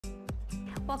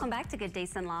Welcome back to Good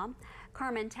Decent Law.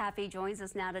 Carmen Taffi joins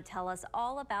us now to tell us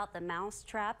all about the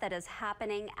Mousetrap that is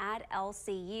happening at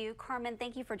LCU. Carmen,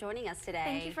 thank you for joining us today.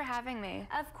 Thank you for having me.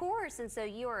 Of course, and so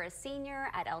you are a senior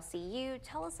at LCU.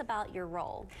 Tell us about your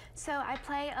role. So I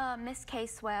play Miss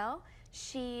Casewell.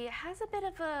 She has a bit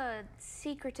of a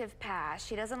secretive past.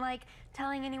 She doesn't like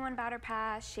telling anyone about her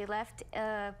past. She left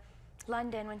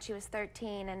London when she was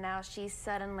 13, and now she's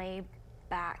suddenly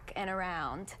back and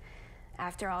around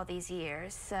after all these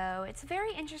years. So it's a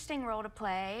very interesting role to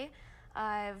play.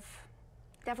 I've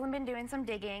definitely been doing some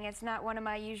digging. It's not one of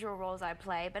my usual roles I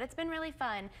play, but it's been really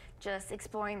fun just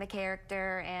exploring the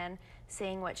character and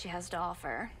seeing what she has to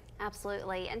offer.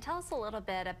 Absolutely. And tell us a little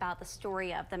bit about the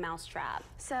story of the Mousetrap.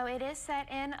 So it is set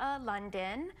in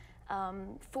London.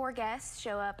 4 guests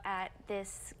show up at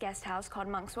this guest house called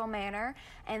Monkswell Manor,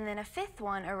 and then a 5th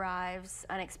one arrives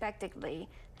unexpectedly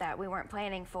that we weren't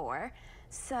planning for.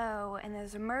 So, and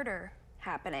there's a murder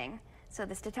happening. So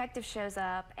this detective shows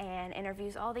up and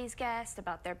interviews all these guests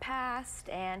about their past,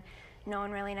 and no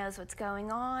one really knows what's going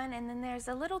on. And then there's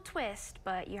a little twist,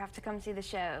 but you have to come see the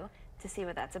show to see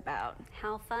what that's about.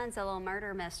 How fun's a little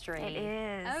murder mystery? It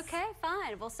is. Okay,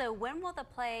 fine. Well, so when will the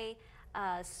play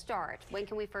start? When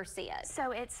can we first see it?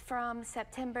 So it's from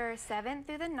September 7th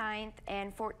through the 9th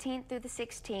and 14th through the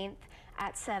 16th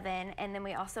at 7, and then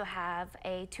we also have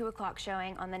a 2 o'clock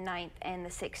showing on the 9th and the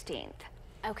 16th.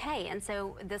 Okay, and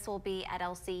so this will be at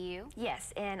LCU?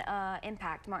 Yes, in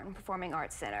Impact Martin Performing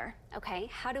Arts Center. Okay,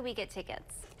 how do we get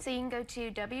tickets? So you can go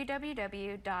to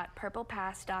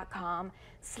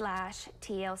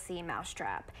www.purplepass.com/TLC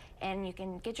Mousetrap, and you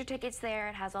can get your tickets there.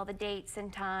 It has all the dates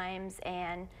and times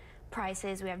and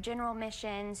prices. We have general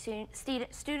admission,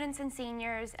 students and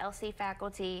seniors, LC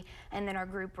faculty, and then our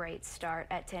group rates start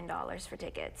at $10 for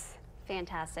tickets.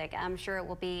 Fantastic. I'm sure it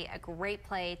will be a great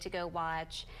play to go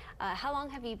watch. How long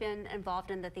have you been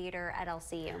involved in the theater at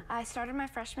LCU? I started my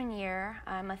freshman year.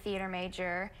 I'm a theater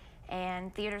major,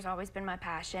 and theater's always been my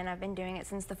passion. I've been doing it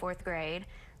since the 4th grade,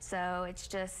 so it's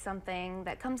just something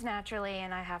that comes naturally,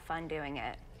 and I have fun doing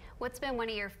it. What's been one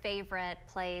of your favorite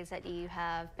plays that you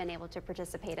have been able to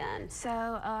participate in?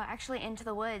 So actually Into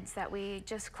the Woods that we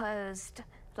just closed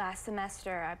last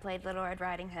semester. I played Little Red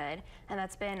Riding Hood, and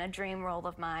that's been a dream role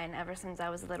of mine ever since I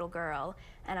was a little girl,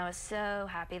 and I was so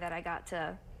happy that I got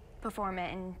to perform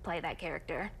it and play that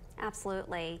character.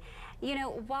 Absolutely. You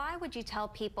know, why would you tell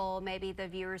people, maybe the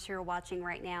viewers who are watching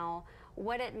right now,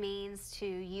 what it means to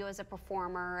you as a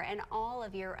performer and all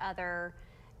of your other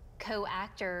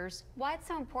co-actors, why it's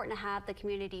so important to have the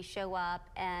community show up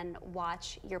and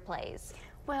watch your plays?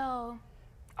 Well,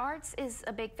 arts is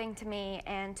a big thing to me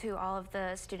and to all of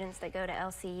the students that go to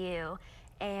LCU,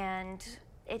 and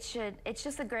it's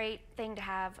just a great thing to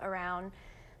have around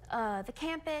the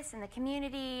campus and the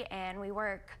community, and we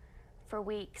work for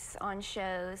weeks on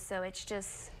shows, so it's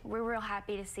just, we're real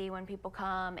happy to see when people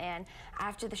come, and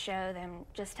after the show them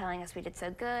just telling us we did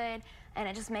so good, and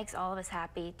it just makes all of us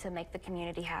happy to make the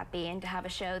community happy and to have a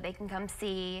show they can come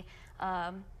see.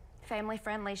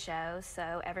 Family-friendly show,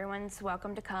 so everyone's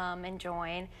welcome to come and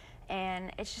join,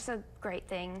 and it's just a great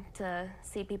thing to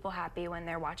see people happy when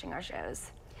they're watching our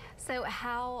shows. So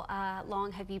how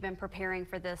long have you been preparing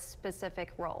for this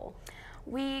specific role?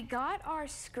 We got our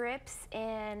scripts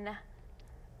in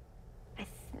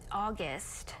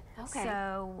August. Okay.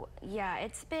 So yeah,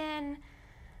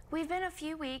 we've been a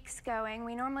few weeks going.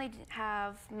 We normally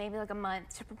have maybe like a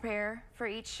month to prepare for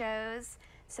each shows.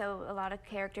 So a lot of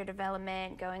character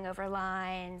development, going over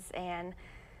lines, and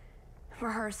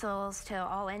rehearsals till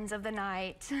all ends of the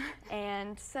night.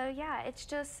 And so yeah, it's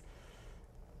just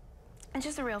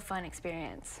a real fun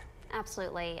experience.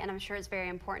 Absolutely, and I'm sure it's very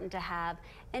important to have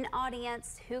an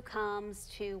audience who comes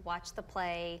to watch the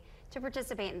play, to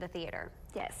participate in the theater.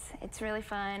 Yes, it's really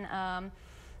fun.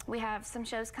 We have some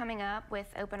shows coming up with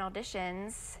open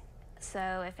auditions,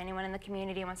 so if anyone in the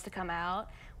community wants to come out,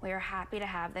 we are happy to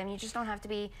have them. You just don't have to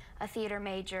be a theater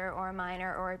major or a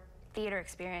minor or theater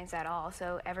experience at all,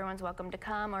 so everyone's welcome to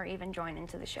come or even join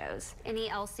into the shows. Any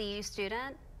LCU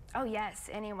student? Oh yes,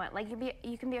 anyone. Like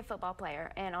you can be a football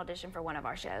player and audition for one of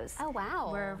our shows. Oh wow.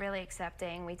 We're really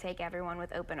accepting. We take everyone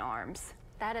with open arms.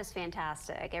 That is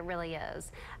fantastic. It really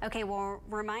is. Okay, well,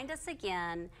 remind us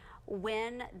again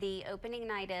when the opening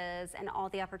night is and all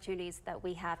the opportunities that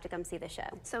we have to come see the show.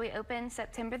 So we open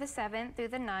September the 7th through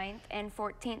the 9th and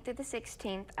 14th through the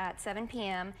 16th at 7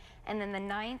 p.m. And then the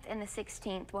 9th and the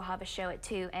 16th we'll have a show at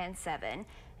 2 and 7.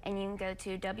 And you can go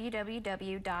to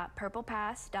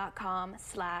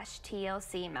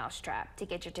www.purplepass.com/TLC Mousetrap to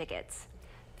get your tickets.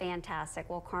 Fantastic.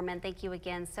 Well, Carmen, thank you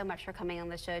again so much for coming on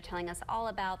the show, telling us all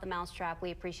about the Mousetrap.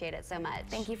 We appreciate it so much.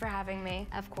 Thank you for having me.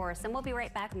 Of course. And we'll be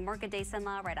right back with more Good Day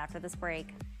Sunlaw right after this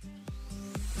break.